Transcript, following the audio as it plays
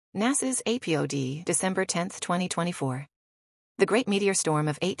NASA's APOD, December 10, 2024. The Great Meteor Storm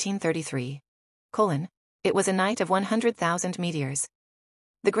of 1833. It was a night of 100,000 meteors.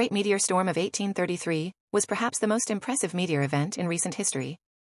 The Great Meteor Storm of 1833 was perhaps the most impressive meteor event in recent history.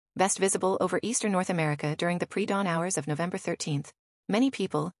 Best visible over eastern North America during the pre-dawn hours of November 13, many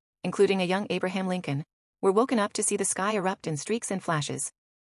people, including a young Abraham Lincoln, were woken up to see the sky erupt in streaks and flashes.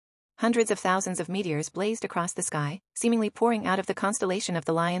 Hundreds of thousands of meteors blazed across the sky, seemingly pouring out of the constellation of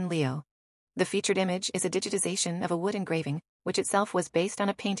the Lion Leo. The featured image is a digitization of a wood engraving, which itself was based on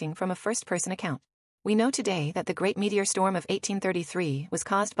a painting from a first-person account. We know today that the Great Meteor Storm of 1833 was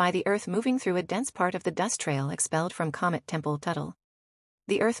caused by the Earth moving through a dense part of the dust trail expelled from Comet Tempel-Tuttle.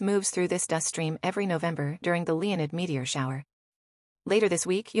 The Earth moves through this dust stream every November during the Leonid meteor shower. Later this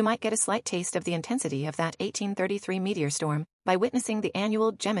week you might get a slight taste of the intensity of that 1833 meteor storm by witnessing the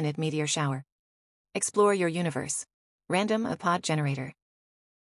annual Geminid meteor shower. Explore your universe. Random APOD Generator.